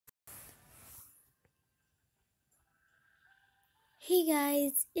Hey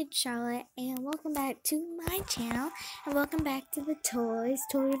guys, it's Charlotte and welcome back to my channel and welcome back to the toy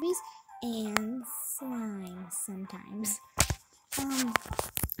reviews and slime sometimes.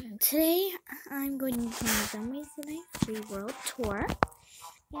 Today I'm going to be playing the Dummies Today Free World Tour.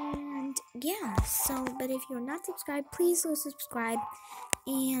 And yeah, but if you're not subscribed, please go subscribe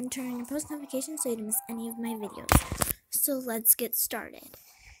and turn on your post notifications so you don't miss any of my videos. So let's get started.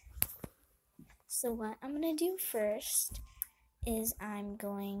 So what I'm gonna do first is I'm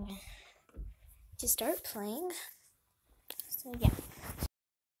going to start playing. So yeah.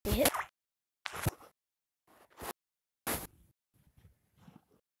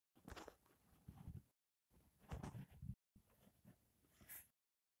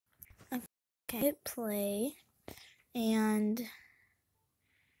 Okay, hit play, and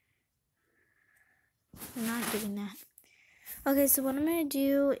I'm not doing that. Okay, so what I'm gonna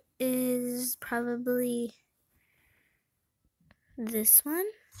do is probably this one.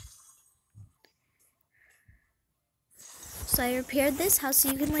 So I repaired this house, so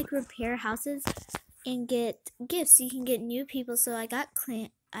you can like repair houses and get gifts. You can get new people. So I got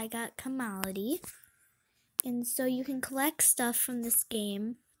Kamality, and so you can collect stuff from this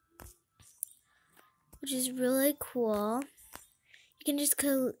game, which is really cool. You can just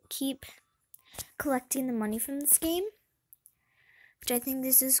keep collecting the money from this game, which I think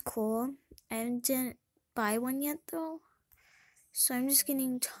this is cool. I didn't buy one yet though, so I'm just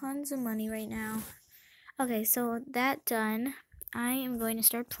getting tons of money right now. Okay, so that done, I am going to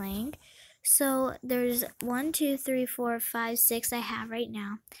start playing. So there's 1, 2, 3, 4, 5, 6 I have right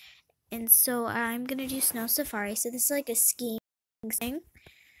now, and so I'm gonna do Snow Safari. So this is like a skiing thing.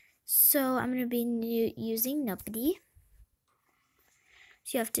 So I'm gonna be using Nuppity.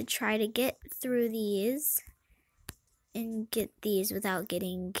 So you have to try to get through these and get these without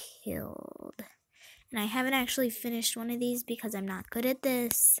getting killed. And I haven't actually finished one of these because I'm not good at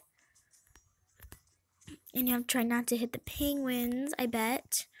this. And you have to try not to hit the penguins, I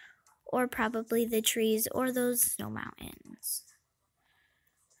bet, or probably the trees or those snow mountains.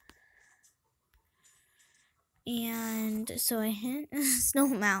 And so I hit Snow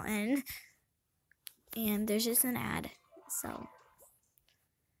Mountain, and there's just an ad. So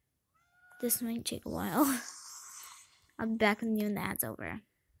this might take a while. I'll be back with you when the ad's over.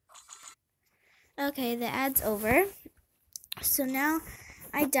 Okay, the ad's over. So now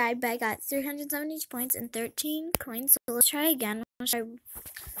I died, but I got 370 points and 13 coins. So let's try again. Let's try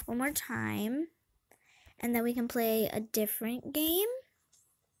one more time, and then we can play a different game.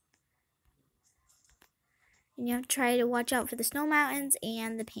 And you have to try to watch out for the snow mountains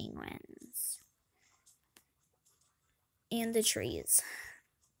and the penguins. And the trees.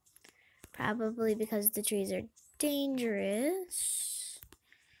 Probably because the trees are dangerous.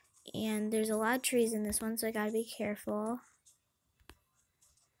 And there's a lot of trees in this one, so I gotta be careful.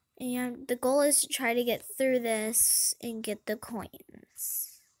 And the goal is to try to get through this and get the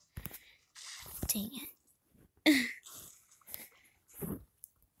coins. Dang it.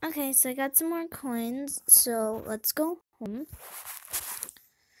 Okay, so I got some more coins, so let's go home.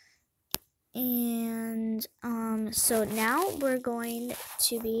 And so now we're going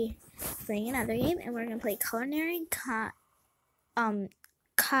to be playing another game, and we're gonna play Culinary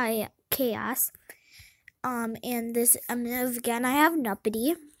Chaos. And this again, I have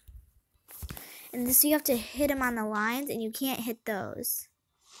Nuppity, and this you have to hit him on the lines, and you can't hit those.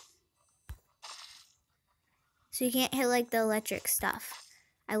 So you can't hit like the electric stuff.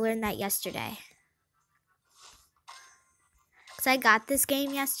 I learned that yesterday. Cause I got this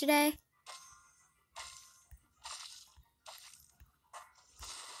game yesterday.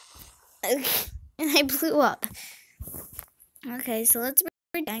 And I blew up. Okay, so let's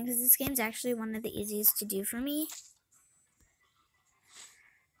break down because this game's actually one of the easiest to do for me.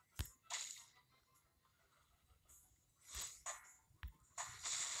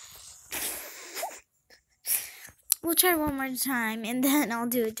 We'll try one more time, and then I'll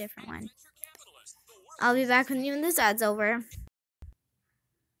do a different one. I'll be back when you and this ad's over.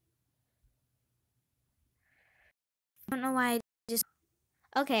 I don't know why I just...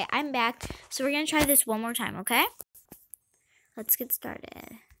 Okay, I'm back. So we're going to try this one more time, okay? Let's get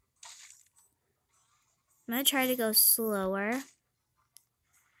started. I'm going to try to go slower.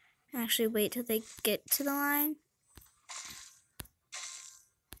 Actually, wait till they get to the line.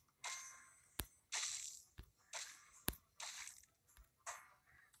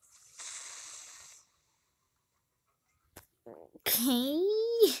 Okay.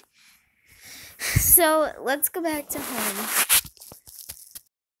 So let's go back to home.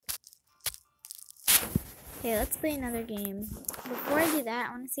 Okay, let's play another game. Before I do that,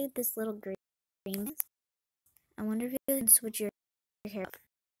 I want to see if this little green is. I wonder if you can switch your character.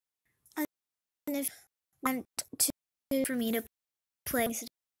 And if you want for me to play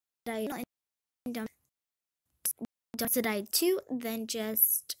and don't decide to, then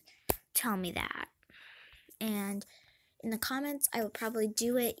just tell me that. And in the comments, I will probably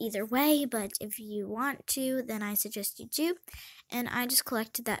do it either way, but if you want to, then I suggest you do. And I just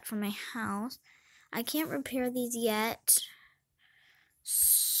collected that from my house. I can't repair these yet,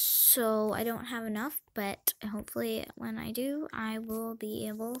 so I don't have enough, but hopefully when I do, I will be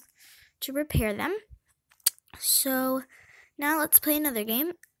able to repair them. So now let's play another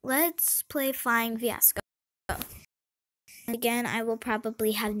game. Let's play Flying Fiasco. And again, I will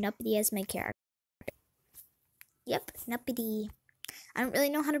probably have Nuppity as my character. Yep, Nuppity. I don't really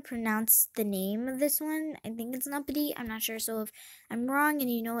know how to pronounce the name of this one. I think it's Nuppity. I'm not sure. So if I'm wrong and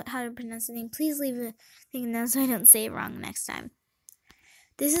you know how to pronounce the name, please leave a thing down so I don't say it wrong next time.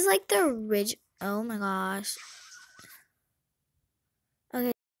 This is like the original. Oh my gosh.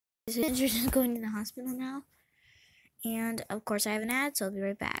 Okay, so I'm just going to the hospital now. And of course I have an ad, so I'll be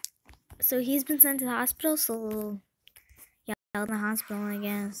right back. So he's been sent to the hospital, so yeah, in the hospital, I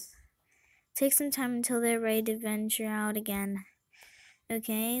guess. Take some time until they're ready to venture out again.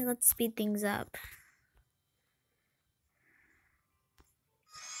 Okay, let's speed things up.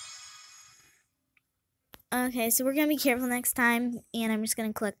 Okay, so we're going to be careful next time, and I'm just going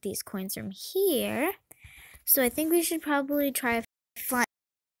to collect these coins from here. So I think we should probably try flying.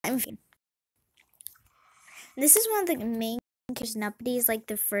 This is one of the main characters. Nuppity is like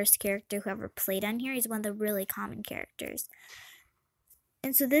the first character who ever played on here. He's one of the really common characters.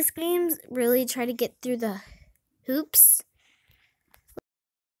 And so this game's really try to get through the hoops.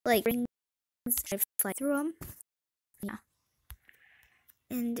 Like, rings, fly through them. Yeah.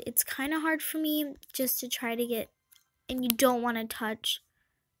 And it's kind of hard for me just to try to get, and you don't want to touch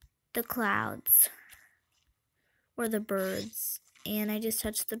the clouds or the birds. And I just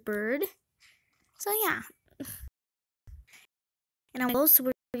touched the bird. So yeah. And I'm so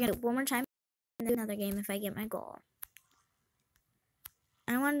we're going to do it one more time and then another game if I get my goal.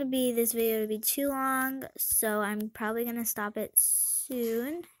 I don't want this video to be too long, so I'm probably going to stop it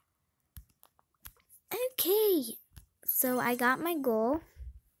soon. Okay, so I got my goal.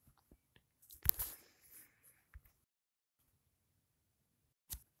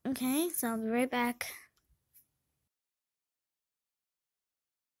 Okay, so I'll be right back.